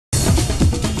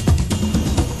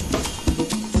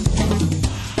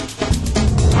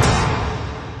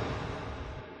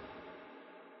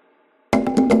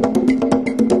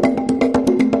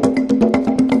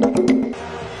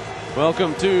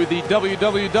Welcome to the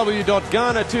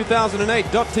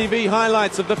www.ghana2008.tv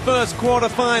highlights of the first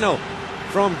quarter-final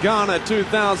from Ghana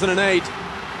 2008.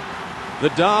 The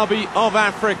Derby of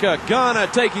Africa, Ghana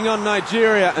taking on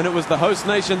Nigeria, and it was the host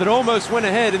nation that almost went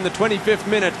ahead in the 25th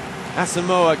minute.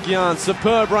 Asamoah Gyan,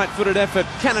 superb right-footed effort,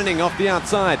 cannoning off the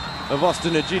outside of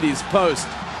Austin Ajidi's post.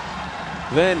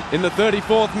 Then, in the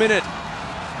 34th minute,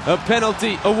 a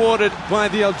penalty awarded by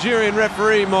the Algerian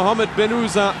referee Mohamed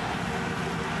Benouza.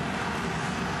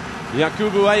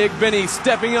 Yakubu Aiyegbeni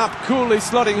stepping up, coolly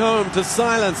slotting home to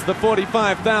silence the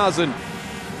 45,000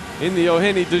 in the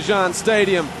Oheni Dejan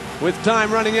Stadium. With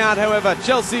time running out, however,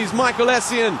 Chelsea's Michael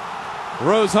Essien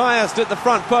rose highest at the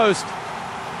front post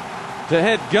to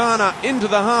head Ghana into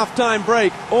the half-time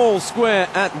break, all square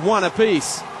at 1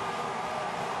 apiece.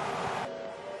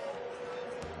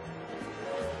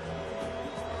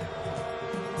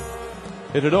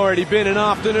 It had already been an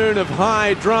afternoon of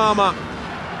high drama.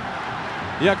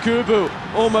 Yakubu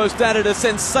almost added a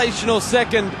sensational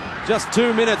second just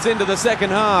 2 minutes into the second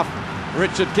half.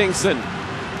 Richard Kingston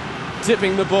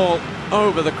tipping the ball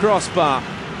over the crossbar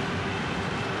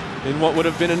in what would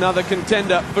have been another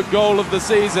contender for goal of the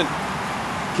season.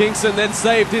 Kingston then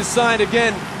saved his side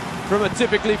again from a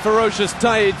typically ferocious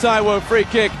Taiwo free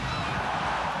kick.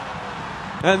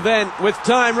 And then, with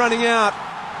time running out,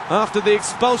 after the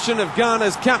expulsion of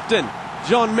Ghana's captain,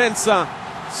 John Mensah,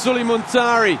 Sulley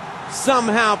Muntari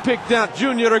somehow picked out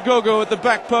Junior Agogo at the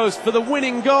back post for the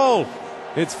winning goal.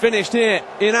 It's finished here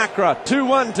in Accra,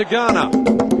 2-1 to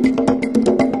Ghana.